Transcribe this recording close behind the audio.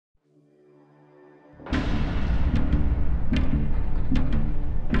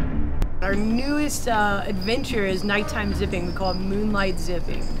our newest adventure is nighttime zipping. We call it Moonlight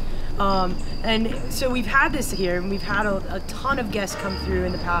Zipping. And so we've had this here, and we've had a ton of guests come through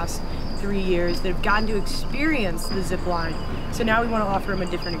in the past 3 years that have gotten to experience the zip line. So now we want to offer them a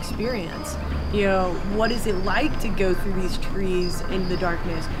different experience. You know, what is it like to go through these trees in the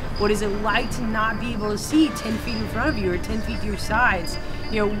darkness? What is it like to not be able to see 10 feet in front of you or 10 feet to your sides?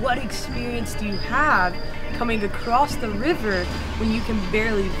 You know, what experience do you have coming across the river when you can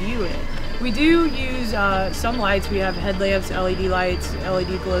barely view it? We do use some lights. We have headlamps, LED lights,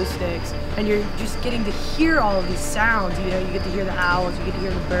 LED glow sticks, and you're just getting to hear all of these sounds. You know, you get to hear the owls, you get to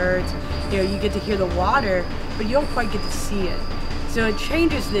hear the birds, you know, you get to hear the water, but you don't quite get to see it. So it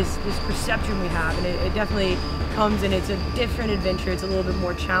changes this perception we have, and it definitely comes, and it's a different adventure. It's a little bit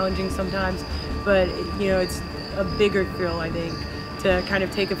more challenging sometimes, but you know, it's a bigger thrill, I think, to kind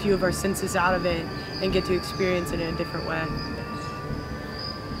of take a few of our senses out of it and get to experience it in a different way.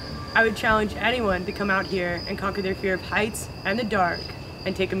 I would challenge anyone to come out here and conquer their fear of heights and the dark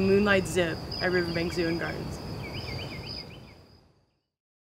and take a moonlight zip at Riverbanks Zoo and Gardens.